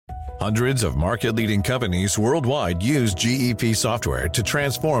Hundreds of market-leading companies worldwide use GEP software to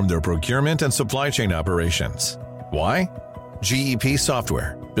transform their procurement and supply chain operations. Why? GEP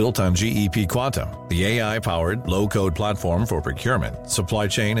software, built on GEP Quantum, the AI-powered low-code platform for procurement, supply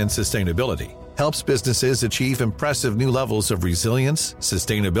chain, and sustainability, helps businesses achieve impressive new levels of resilience,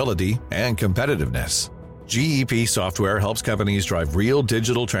 sustainability, and competitiveness. GEP software helps companies drive real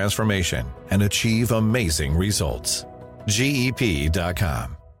digital transformation and achieve amazing results.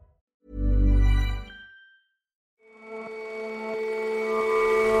 GEP.com.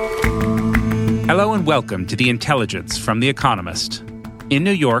 Hello and welcome to The Intelligence from The Economist. In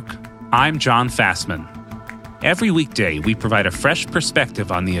New York, I'm John Fassman. Every weekday, we provide a fresh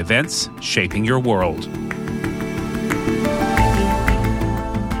perspective on the events shaping your world.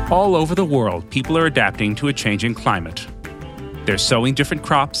 All over the world, people are adapting to a changing climate. They're sowing different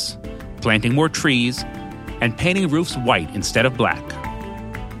crops, planting more trees, and painting roofs white instead of black.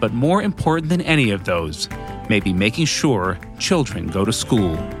 But more important than any of those may be making sure children go to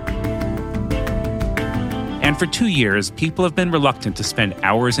school. And for 2 years, people have been reluctant to spend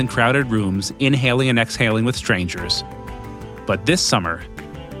hours in crowded rooms inhaling and exhaling with strangers. But this summer,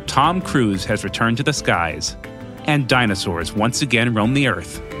 Tom Cruise has returned to the skies, and dinosaurs once again roam the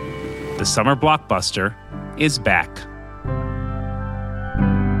earth. The summer blockbuster is back.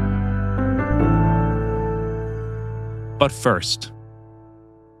 But first,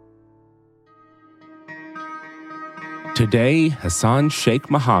 today, Hassan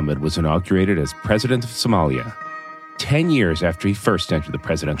Sheikh Mohammed was inaugurated as president of Somalia, 10 years after he first entered the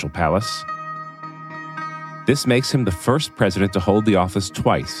presidential palace. This makes him the first president to hold the office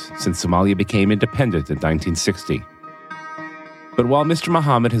twice since Somalia became independent in 1960. But while Mr.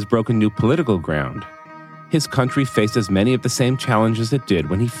 Mohammed has broken new political ground, his country faces many of the same challenges it did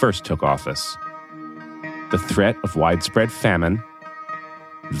when he first took office. The threat of widespread famine,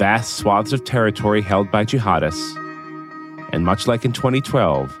 vast swaths of territory held by jihadists, and much like in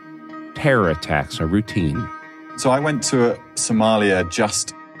 2012, terror attacks are routine. So I went to Somalia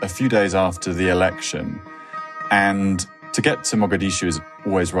just a few days after the election, and to get to Mogadishu is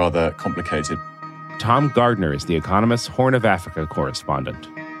always rather complicated. Tom Gardner is The Economist's Horn of Africa correspondent.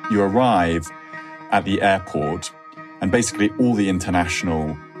 You arrive at the airport, and basically all the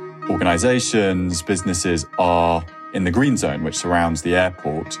international organizations, businesses are in the green zone, which surrounds the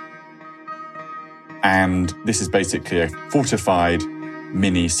airport. And this is basically a fortified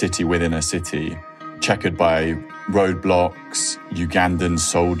mini city within a city, checkered by roadblocks, Ugandan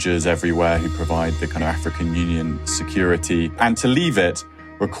soldiers everywhere who provide the kind of African Union security. And to leave it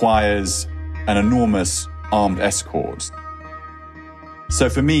requires an enormous armed escort. So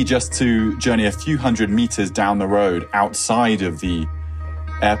for me, just to journey a few hundred meters down the road outside of the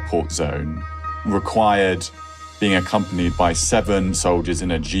airport zone required being accompanied by 7 soldiers in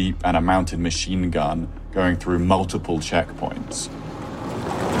a jeep and a mounted machine gun going through multiple checkpoints.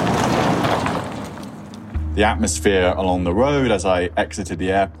 The atmosphere along the road as I exited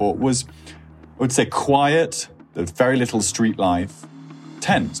the airport was, I would say, quiet. There was very little street life,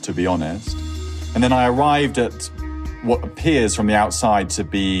 tense, to be honest. And then I arrived at what appears from the outside to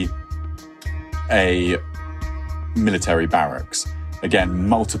be a military barracks. Again,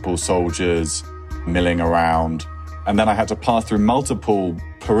 multiple soldiers milling around. And then I had to pass through multiple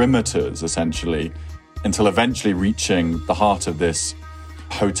perimeters, essentially, until eventually reaching the heart of this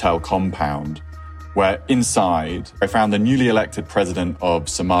hotel compound, where inside I found the newly elected president of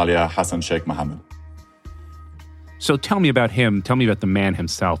Somalia, Hassan Sheikh Mohammed. So tell me about him. Tell me about the man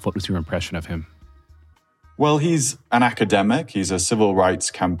himself. What was your impression of him? Well, he's an academic. He's a civil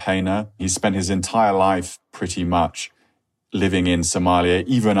rights campaigner. He spent his entire life pretty much living in Somalia,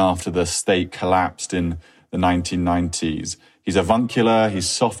 even after the state collapsed in the 1990s. He's avuncular, he's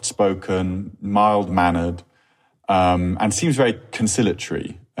soft-spoken, mild-mannered, and seems very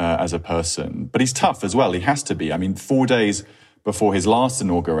conciliatory as a person. But he's tough as well, he has to be. I mean, 4 days before his last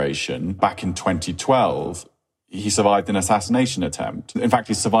inauguration, back in 2012, he survived an assassination attempt. In fact,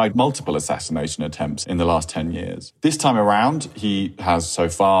 he survived multiple assassination attempts in the last 10 years. This time around, he has so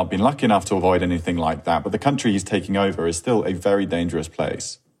far been lucky enough to avoid anything like that, but the country he's taking over is still a very dangerous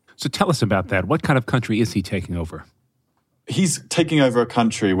place. So tell us about that. What kind of country is he taking over? He's taking over a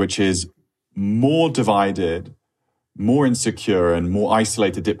country which is more divided, more insecure, and more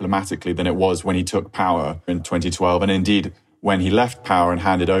isolated diplomatically than it was when he took power in 2012, and indeed when he left power and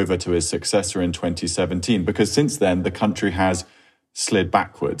handed over to his successor in 2017, because since then, the country has slid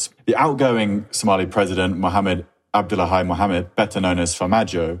backwards. The outgoing Somali president, Mohamed Abdullahi Mohamed, better known as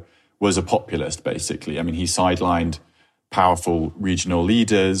Farmajo, was a populist, basically. I mean, he sidelined powerful regional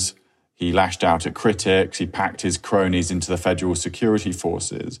leaders, he lashed out at critics, he packed his cronies into the federal security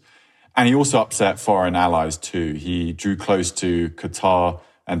forces. And he also upset foreign allies too. He drew close to Qatar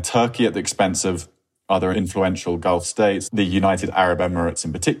and Turkey at the expense of other influential Gulf states, the United Arab Emirates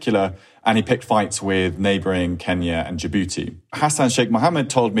in particular, and he picked fights with neighboring Kenya and Djibouti. Hassan Sheikh Mohammed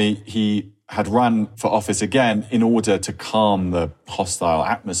told me he had run for office again in order to calm the hostile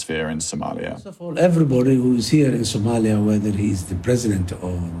atmosphere in Somalia. First of all, everybody who is here in Somalia, whether he is the president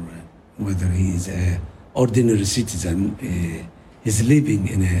or whether he is an ordinary citizen, is living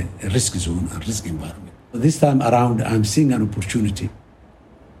in a risk zone, a risk environment. This time around, I'm seeing an opportunity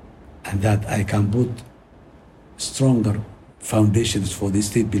and that I can put stronger foundations for the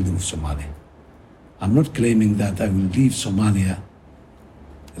state building of Somalia. I'm not claiming that I will leave Somalia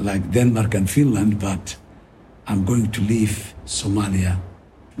like Denmark and Finland, but I'm going to leave Somalia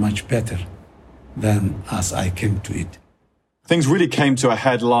much better than as I came to it. Things really came to a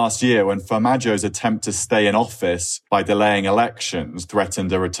head last year when Farmajo's attempt to stay in office by delaying elections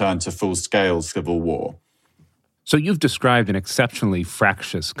threatened a return to full-scale civil war. So you've described an exceptionally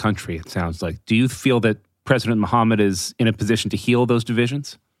fractious country, it sounds like. Do you feel that President Mohammed is in a position to heal those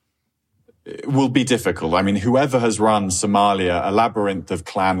divisions? It will be difficult. I mean, whoever has run Somalia, a labyrinth of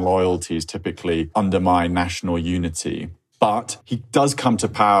clan loyalties typically undermine national unity. But he does come to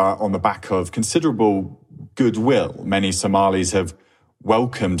power on the back of considerable goodwill. Many Somalis have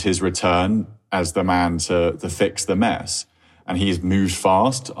welcomed his return as the man to fix the mess. And he's moved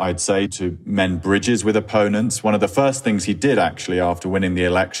fast, I'd say, to mend bridges with opponents. One of the first things he did, actually, after winning the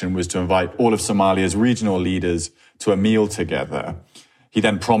election was to invite all of Somalia's regional leaders to a meal together. He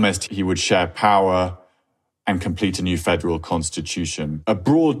then promised he would share power and complete a new federal constitution.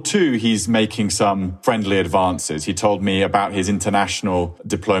 Abroad, too, he's making some friendly advances. He told me about his international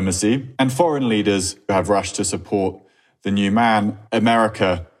diplomacy, and foreign leaders have rushed to support the new man.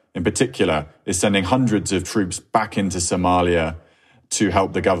 America, in particular, is sending hundreds of troops back into Somalia to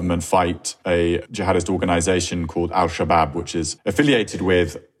help the government fight a jihadist organization called Al-Shabaab, which is affiliated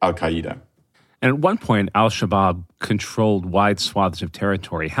with Al-Qaeda. And at one point, Al-Shabaab controlled wide swaths of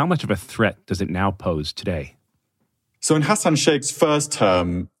territory. How much of a threat does it now pose today? So in Hassan Sheikh's first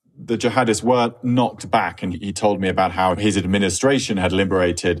term, the jihadists were knocked back, and he told me about how his administration had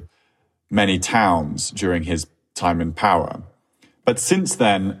liberated many towns during his time in power. But since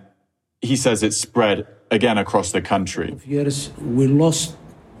then, he says it's spread again across the country. Years, we lost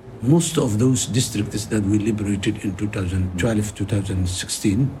most of those districts that we liberated in 2012,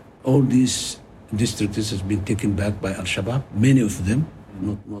 2016. All these districts has been taken back by Al-Shabaab, many of them.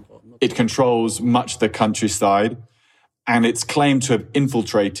 Not. It controls much of the countryside, and it's claimed to have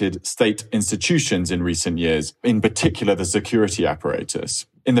infiltrated state institutions in recent years, in particular the security apparatus.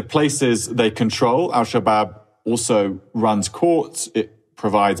 In the places they control, Al-Shabaab also runs courts, it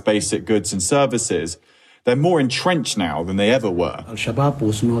provides basic goods and services. They're more entrenched now than they ever were. Al-Shabaab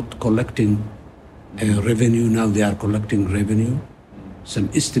was not collecting revenue, now they are collecting revenue. Some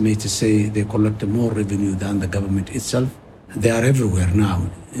estimators say they collect more revenue than the government itself. They are everywhere now,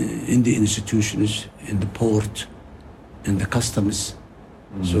 in the institutions, in the port, in the customs.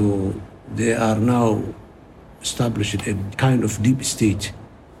 So they are now established a kind of deep state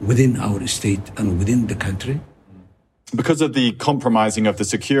within our state and within the country. Because of the compromising of the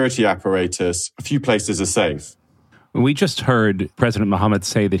security apparatus, a few places are safe. We just heard President Mohammed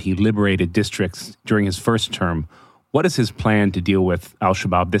say that he liberated districts during his first term. What is his plan to deal with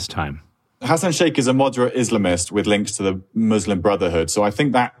Al-Shabaab this time? Hassan Sheikh is a moderate Islamist with links to the Muslim Brotherhood, so I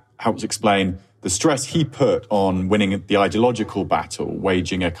think that helps explain the stress he put on winning the ideological battle,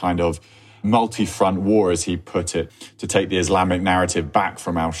 waging a kind of multi-front war, as he put it, to take the Islamic narrative back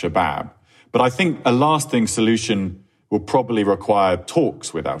from Al-Shabaab. But I think a lasting solution will probably require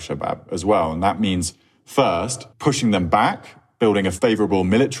talks with Al-Shabaab as well, and that means first pushing them back, building a favorable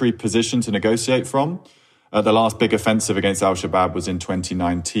military position to negotiate from. The last big offensive against Al-Shabaab was in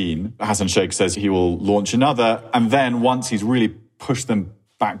 2019. Hassan Sheikh says he will launch another. And then once he's really pushed them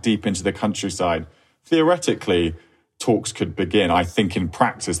back deep into the countryside, theoretically, talks could begin. I think in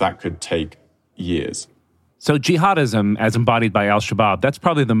practice, that could take years. So jihadism, as embodied by Al-Shabaab, that's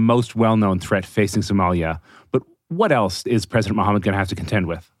probably the most well-known threat facing Somalia. But what else is President Mohammed going to have to contend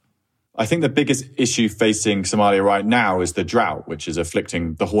with? I think the biggest issue facing Somalia right now is the drought, which is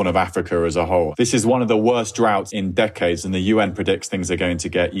afflicting the Horn of Africa as a whole. This is one of the worst droughts in decades, and the UN predicts things are going to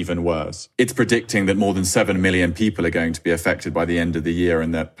get even worse. It's predicting that more than 7 million people are going to be affected by the end of the year,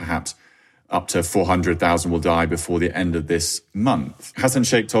 and that perhaps up to 400,000 will die before the end of this month. Hassan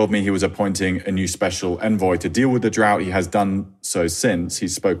Sheikh told me he was appointing a new special envoy to deal with the drought. He has done so since.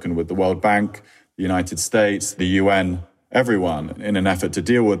 He's spoken with the World Bank, the United States, the UN, everyone in an effort to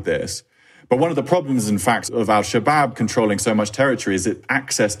deal with this. But one of the problems, in fact, of al-Shabaab controlling so much territory is that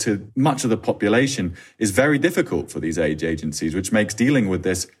access to much of the population is very difficult for these aid agencies, which makes dealing with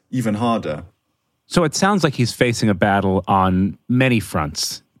this even harder. So it sounds like he's facing a battle on many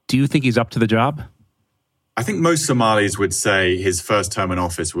fronts. Do you think he's up to the job? I think most Somalis would say his first term in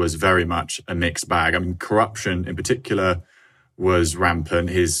office was very much a mixed bag. I mean, corruption in particular was rampant.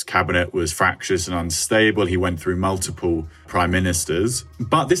 His cabinet was fractious and unstable. He went through multiple prime ministers.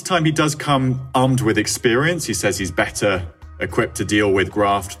 But this time he does come armed with experience. He says he's better equipped to deal with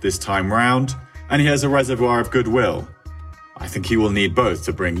graft this time round. And he has a reservoir of goodwill. I think he will need both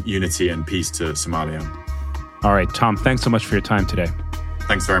to bring unity and peace to Somalia. All right, Tom, thanks so much for your time today.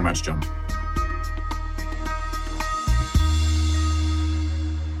 Thanks very much, John.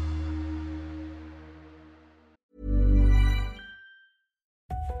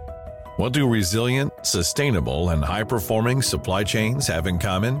 What do resilient, sustainable, and high-performing supply chains have in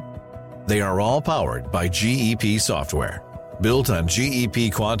common? They are all powered by GEP software. Built on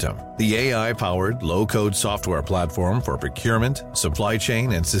GEP Quantum, the AI-powered low-code software platform for procurement, supply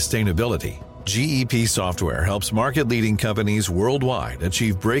chain, and sustainability, GEP software helps market-leading companies worldwide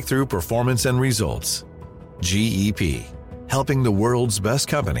achieve breakthrough performance and results. GEP, helping the world's best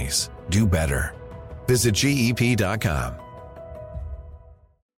companies do better. Visit GEP.com.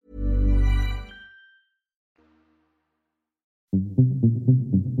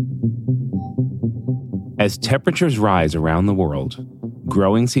 As temperatures rise around the world,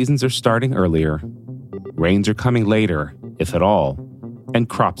 growing seasons are starting earlier, rains are coming later, if at all, and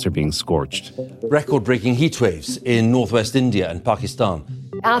crops are being scorched. Record-breaking heat waves in northwest India and Pakistan.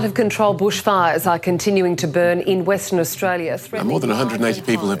 Out-of-control bushfires are continuing to burn in Western Australia. And more than 180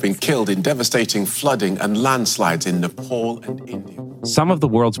 people have been killed in devastating flooding and landslides in Nepal and India. Some of the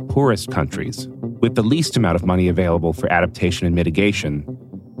world's poorest countries, with the least amount of money available for adaptation and mitigation,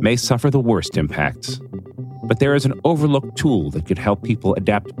 may suffer the worst impacts. But there is an overlooked tool that could help people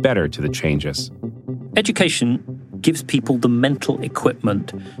adapt better to the changes. Education gives people the mental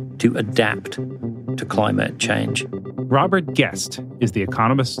equipment to adapt to climate change. Robert Guest is The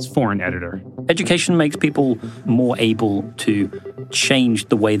Economist's foreign editor. Education makes people more able to change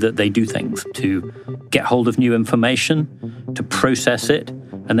the way that they do things, to get hold of new information, to process it,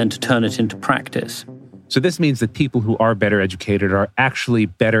 and then to turn it into practice. So this means that people who are better educated are actually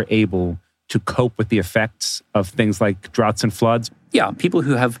better able to cope with the effects of things like droughts and floods? Yeah, people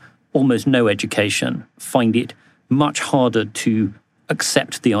who have almost no education find it much harder to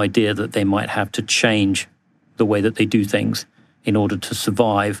accept the idea that they might have to change the way that they do things in order to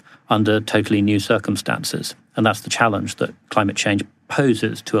survive under totally new circumstances. And that's the challenge that climate change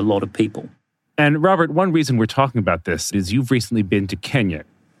poses to a lot of people. And Robert, one reason we're talking about this is you've recently been to Kenya.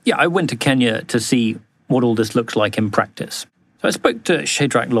 Yeah, I went to Kenya to see what all this looks like in practice. So I spoke to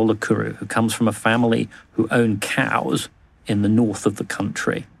Shadrach Lolakuru, who comes from a family who own cows in the north of the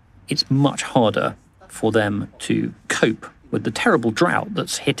country. It's much harder for them to cope with the terrible drought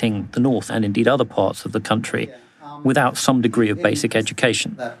that's hitting the north and indeed other parts of the country without some degree of basic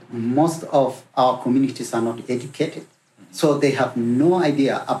education. That most of our communities are not educated, so they have no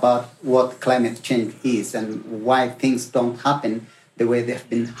idea about what climate change is and why things don't happen the way they've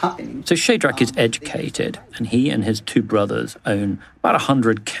been happening. So Shadrach is educated, and he and his two brothers own about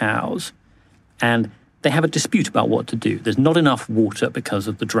 100 cows, and they have a dispute about what to do. There's not enough water because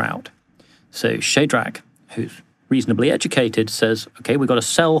of the drought. So Shadrach, who's reasonably educated, says, okay, we've got to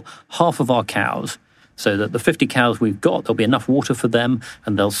sell half of our cows so that the 50 cows we've got, there'll be enough water for them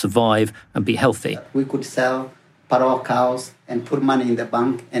and they'll survive and be healthy. We could sell part of our cows and put money in the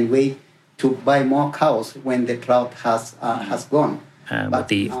bank and wait to buy more cows when the drought has gone. And with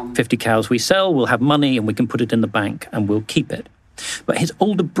the 50 cows we sell, we'll have money and we can put it in the bank and we'll keep it. But his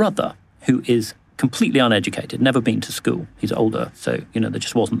older brother, who is completely uneducated, never been to school, he's older, so, there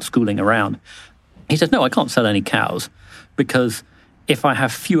just wasn't schooling around. He says, no, I can't sell any cows because if I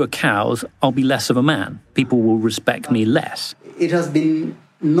have fewer cows, I'll be less of a man. People will respect me less. It has been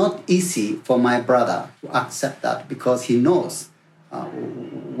not easy for my brother to accept that because he knows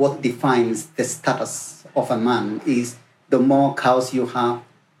what defines the status of a man is the more cows you have,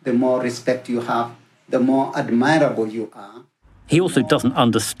 the more respect you have, the more admirable you are. He also doesn't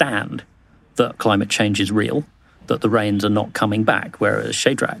understand that climate change is real, that the rains are not coming back, whereas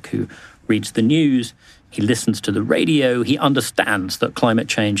Shadrach, who reads the news, he listens to the radio, he understands that climate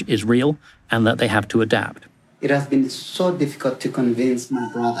change is real and that they have to adapt. It has been so difficult to convince my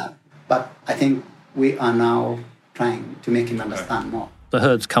brother, but I think we are now trying to make him understand more. The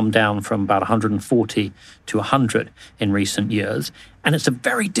herds come down from about 140 to 100 in recent years, and it's a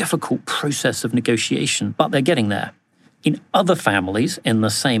very difficult process of negotiation, but they're getting there. In other families in the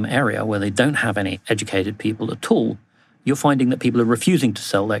same area where they don't have any educated people at all, you're finding that people are refusing to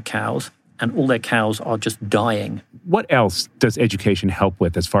sell their cows, and all their cows are just dying. What else does education help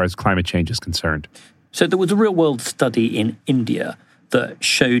with as far as climate change is concerned? So there was a real-world study in India that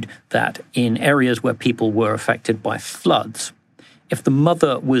showed that in areas where people were affected by floods, if the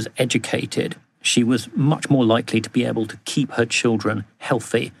mother was educated, she was much more likely to be able to keep her children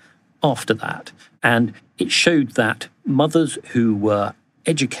healthy after that. And it showed that mothers who were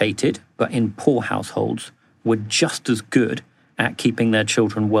educated but in poor households were just as good at keeping their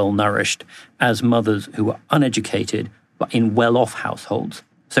children well nourished as mothers who were uneducated but in well-off households.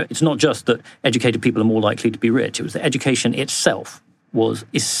 So it's not just that educated people are more likely to be rich, it was that education itself was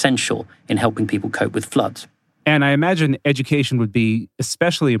essential in helping people cope with floods. And I imagine education would be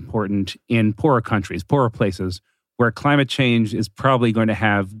especially important in poorer countries, poorer places, where climate change is probably going to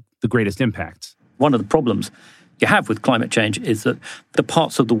have the greatest impacts. One of the problems you have with climate change is that the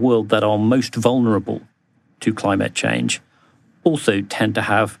parts of the world that are most vulnerable to climate change also tend to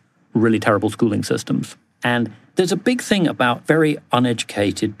have really terrible schooling systems. And there's a big thing about very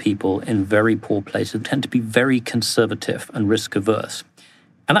uneducated people in very poor places who tend to be very conservative and risk-averse.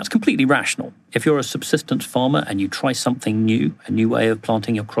 And that's completely rational. If you're a subsistence farmer and you try something new, a new way of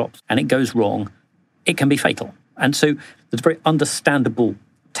planting your crops, and it goes wrong, it can be fatal. And so there's a very understandable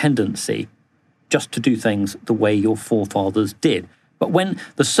tendency just to do things the way your forefathers did. But when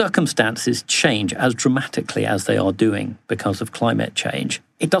the circumstances change as dramatically as they are doing because of climate change,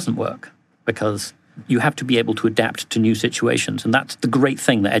 it doesn't work because you have to be able to adapt to new situations. And that's the great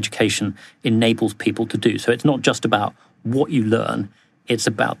thing that education enables people to do. So it's not just about what you learn, it's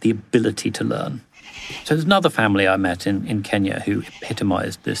about the ability to learn. So there's another family I met in Kenya who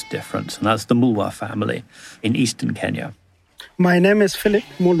epitomized this difference, and that's the Mulwa family in eastern Kenya. My name is Philip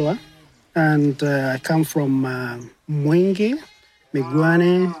Mulwa, and I come from Mwingi,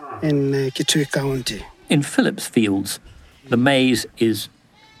 Migwane, in Kitui County. In Philip's fields, the maize is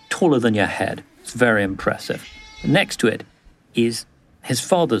taller than your head. It's very impressive. Next to it is his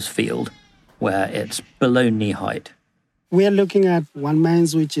father's field, where it's below knee height. We are looking at one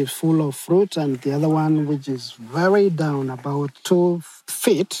maize which is full of fruit and the other one which is very down, about 2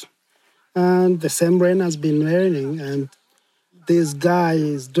 feet. And the same rain has been raining, and this guy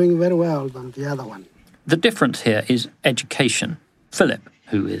is doing very well than the other one. The difference here is education. Philip,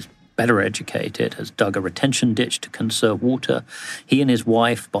 who is better educated, has dug a retention ditch to conserve water. He and his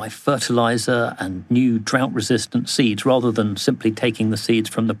wife buy fertilizer and new drought-resistant seeds rather than simply taking the seeds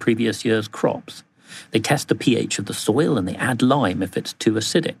from the previous year's crops. They test the pH of the soil and they add lime if it's too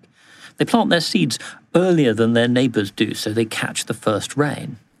acidic. They plant their seeds earlier than their neighbors do so they catch the first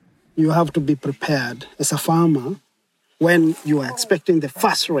rain. You have to be prepared as a farmer. When you are expecting the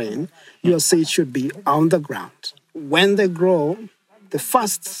first rain, your seeds should be on the ground. When they grow, the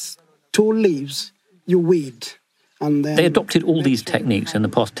first 2 leaves, you weed. And then they adopted all these techniques in the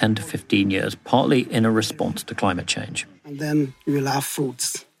past 10 to 15 years, partly in a response to climate change. And then you will have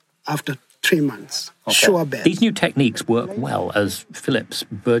fruits after 3 months. Okay. Sure bet. These new techniques work well, as Philip's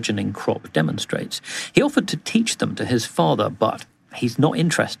burgeoning crop demonstrates. He offered to teach them to his father, but he's not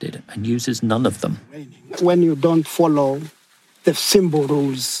interested and uses none of them. When you don't follow the simple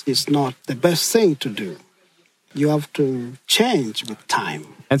rules, it's not the best thing to do. You have to change with time.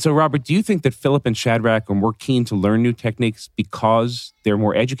 And so, Robert, do you think that Philip and Shadrach are more keen to learn new techniques because they're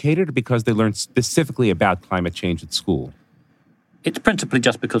more educated or because they learn specifically about climate change at school? It's principally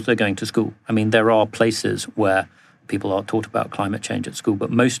just because they're going to school. I mean, there are places where people are taught about climate change at school,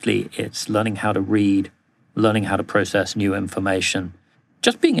 but mostly it's learning how to read, learning how to process new information.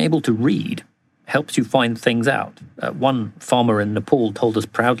 Just being able to read helps you find things out. One farmer in Nepal told us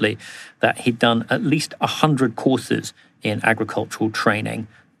proudly that he'd done at least 100 courses in agricultural training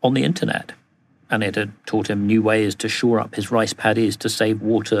on the internet. And it had taught him new ways to shore up his rice paddies, to save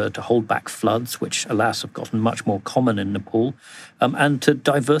water, to hold back floods, which, alas, have gotten much more common in Nepal, and to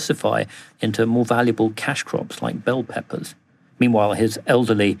diversify into more valuable cash crops like bell peppers. Meanwhile, his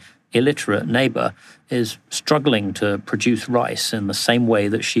elderly, illiterate neighbor is struggling to produce rice in the same way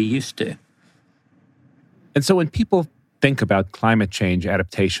that she used to. And so when people think about climate change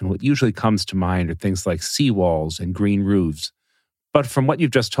adaptation, what usually comes to mind are things like seawalls and green roofs. But from what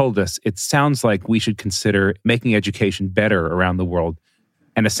you've just told us, it sounds like we should consider making education better around the world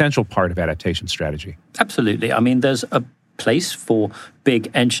an essential part of adaptation strategy. Absolutely. I mean, there's a place for big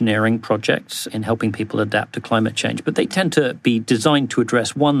engineering projects in helping people adapt to climate change, but they tend to be designed to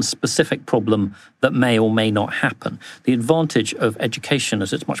address one specific problem that may or may not happen. The advantage of education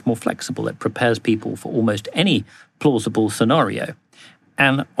is it's much more flexible. It prepares people for almost any plausible scenario.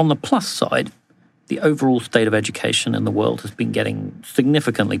 And on the plus side, the overall state of education in the world has been getting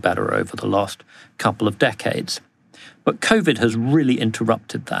significantly better over the last couple of decades. But COVID has really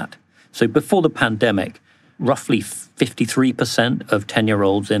interrupted that. So before the pandemic, roughly 53% of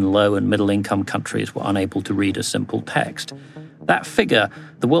 10-year-olds in low and middle-income countries were unable to read a simple text. That figure,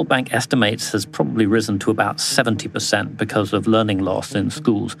 the World Bank estimates, has probably risen to about 70% because of learning loss in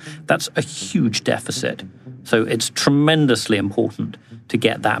schools. That's a huge deficit. So it's tremendously important to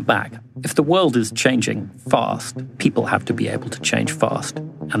get that back. If the world is changing fast, people have to be able to change fast.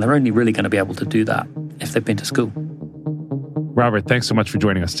 And they're only really going to be able to do that if they've been to school. Robert, thanks so much for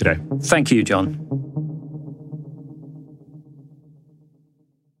joining us today. Thank you, John.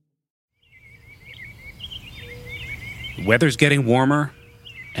 The weather's getting warmer,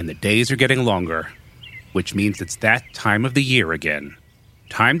 and the days are getting longer, which means it's that time of the year again.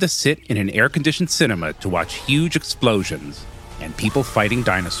 Time to sit in an air-conditioned cinema to watch huge explosions and people fighting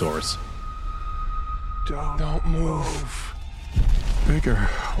dinosaurs. Don't move. Bigger.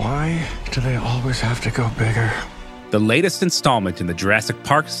 Why do they always have to go bigger? The latest installment in the Jurassic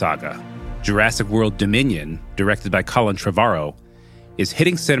Park saga, Jurassic World Dominion, directed by Colin Trevorrow, is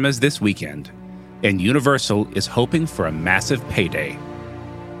hitting cinemas this weekend, and Universal is hoping for a massive payday.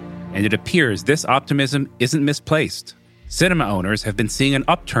 And it appears this optimism isn't misplaced. Cinema owners have been seeing an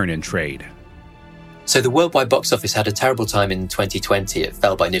upturn in trade. So the worldwide box office had a terrible time in 2020. It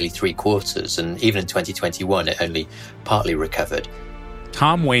fell by nearly 3/4, and even in 2021, it only partly recovered.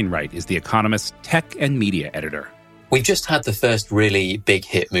 Tom Wainwright is The Economist's tech and media editor. We've just had the first really big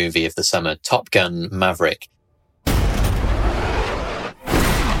hit movie of the summer, Top Gun: Maverick.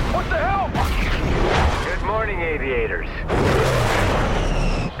 What the hell? Good morning, aviators.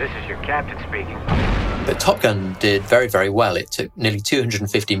 This is your captain speaking. But Top Gun did very, very well. It took nearly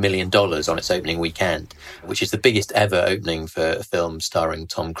 $250 million on its opening weekend, which is the biggest ever opening for a film starring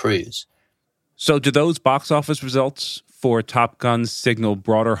Tom Cruise. So do those box office results for Top Gun signal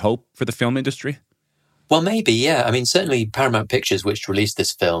broader hope for the film industry? Well, maybe, yeah. I mean, certainly Paramount Pictures, which released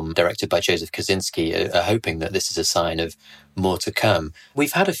this film, directed by Joseph Kosinski, are hoping that this is a sign of more to come.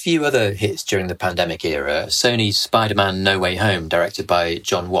 We've had a few other hits during the pandemic era. Sony's Spider-Man: No Way Home, directed by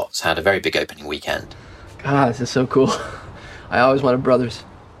John Watts, had a very big opening weekend. God, this is so cool. I always wanted brothers.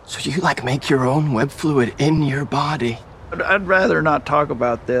 So you, make your own web fluid in your body? I'd rather not talk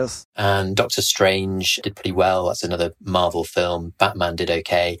about this. And Doctor Strange did pretty well. That's another Marvel film. Batman did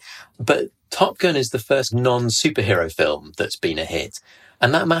okay. But Top Gun is the first non-superhero film that's been a hit.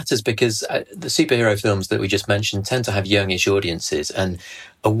 And that matters because the superhero films that we just mentioned tend to have youngish audiences. And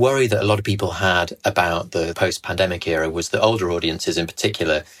a worry that a lot of people had about the post-pandemic era was that older audiences in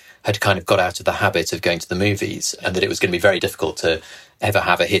particular had kind of got out of the habit of going to the movies, and that it was going to be very difficult to ever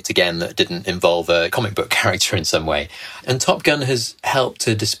have a hit again that didn't involve a comic book character in some way. And Top Gun has helped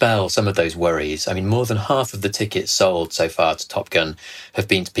to dispel some of those worries. I mean, more than half of the tickets sold so far to Top Gun have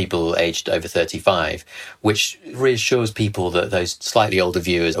been to people aged over 35, which reassures people that those slightly older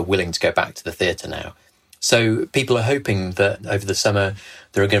viewers are willing to go back to the theatre now. So people are hoping that over the summer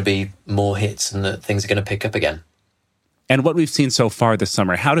there are going to be more hits and that things are going to pick up again. And what we've seen so far this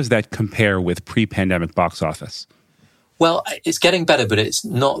summer, how does that compare with pre-pandemic box office? Well, it's getting better, but it's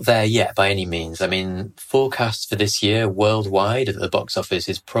not there yet by any means. I mean, forecasts for this year worldwide at the box office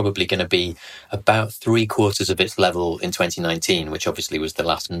is probably going to be about 3/4 of its level in 2019, which obviously was the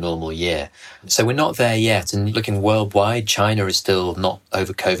last normal year. So we're not there yet. And looking worldwide, China is still not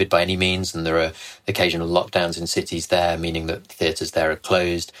over COVID by any means. And there are occasional lockdowns in cities there, meaning that theatres there are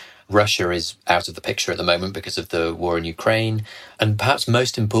closed. Russia is out of the picture at the moment because of the war in Ukraine. And perhaps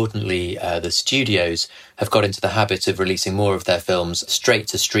most importantly, the studios have got into the habit of releasing more of their films straight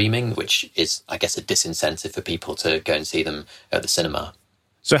to streaming, which is, I guess, a disincentive for people to go and see them at the cinema.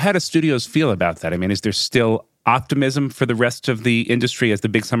 So how do studios feel about that? I mean, is there still optimism for the rest of the industry as the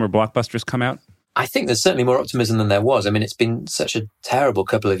big summer blockbusters come out? I think there's certainly more optimism than there was. I mean, it's been such a terrible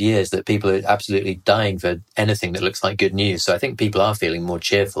couple of years that people are absolutely dying for anything that looks like good news. So I think people are feeling more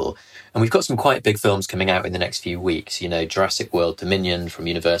cheerful. And we've got some quite big films coming out in the next few weeks. You know, Jurassic World Dominion from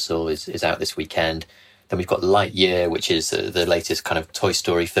Universal is out this weekend. Then we've got Lightyear, which is the latest kind of Toy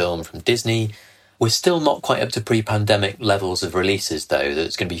Story film from Disney. We're still not quite up to pre-pandemic levels of releases, though.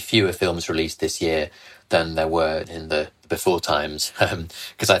 There's going to be fewer films released this year than there were in the before times,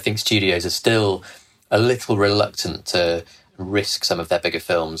 because I think studios are still a little reluctant to risk some of their bigger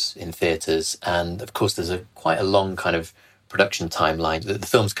films in theatres. And of course, there's quite a long kind of production timeline. The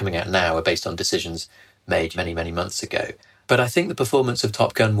films coming out now are based on decisions made many, many months ago. But I think the performance of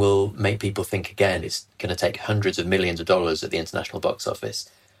Top Gun will make people think again. It's going to take hundreds of millions of dollars at the international box office.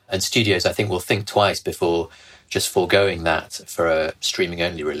 And studios, I think, will think twice before just foregoing that for a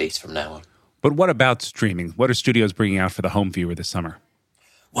streaming-only release from now on. But what about streaming? What are studios bringing out for the home viewer this summer?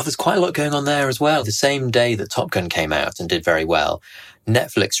 Well, there's quite a lot going on there as well. The same day that Top Gun came out and did very well,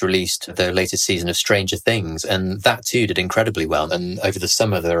 Netflix released the latest season of Stranger Things, and that too did incredibly well. And over the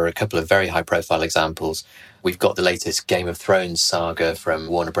summer, there are a couple of very high-profile examples. We've got the latest Game of Thrones saga from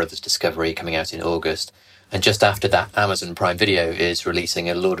Warner Brothers Discovery coming out in August. And just after that, Amazon Prime Video is releasing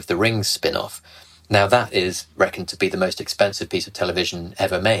a Lord of the Rings spin-off. Now, that is reckoned to be the most expensive piece of television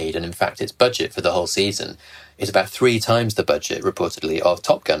ever made, and in fact, its budget for the whole season is about 3 times the budget, reportedly, of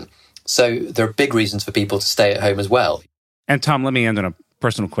Top Gun. So there are big reasons for people to stay at home as well. And Tom, let me end on a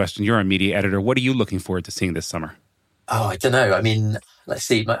personal question. You're a media editor. What are you looking forward to seeing this summer? Oh, I don't know. I mean, let's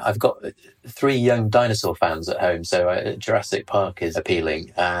see. I've got 3 young dinosaur fans at home, so Jurassic Park is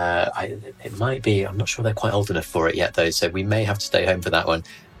appealing. It might be, I'm not sure they're quite old enough for it yet, though, so we may have to stay home for that one.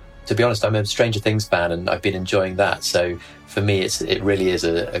 To be honest, I'm a Stranger Things fan, and I've been enjoying that. So for me, it really is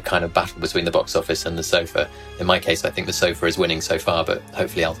a kind of battle between the box office and the sofa. In my case, I think the sofa is winning so far, but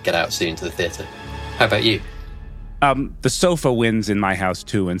hopefully I'll get out soon to the theatre. How about you? The sofa wins in my house,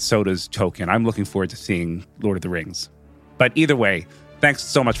 too, and so does Token. I'm looking forward to seeing Lord of the Rings. But either way, thanks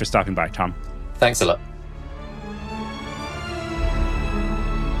so much for stopping by, Tom. Thanks a lot.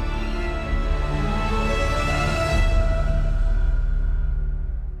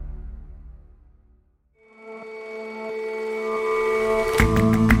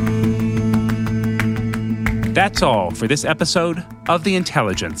 That's all for this episode of The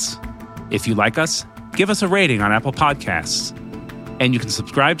Intelligence. If you like us, give us a rating on Apple Podcasts. And you can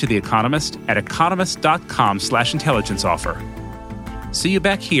subscribe to The Economist at economist.com/intelligence offer. See you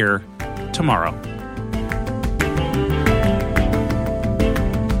back here tomorrow.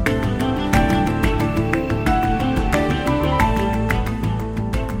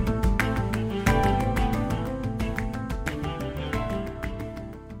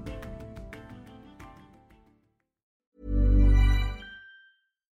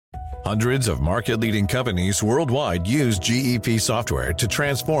 Hundreds of market-leading companies worldwide use GEP software to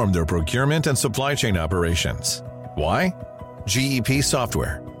transform their procurement and supply chain operations. Why? GEP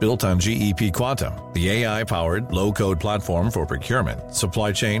software, built on GEP Quantum, the AI-powered low-code platform for procurement,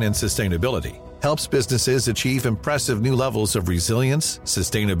 supply chain, and sustainability, helps businesses achieve impressive new levels of resilience,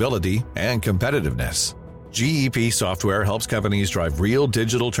 sustainability, and competitiveness. GEP software helps companies drive real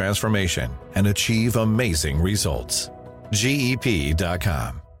digital transformation and achieve amazing results.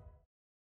 GEP.com.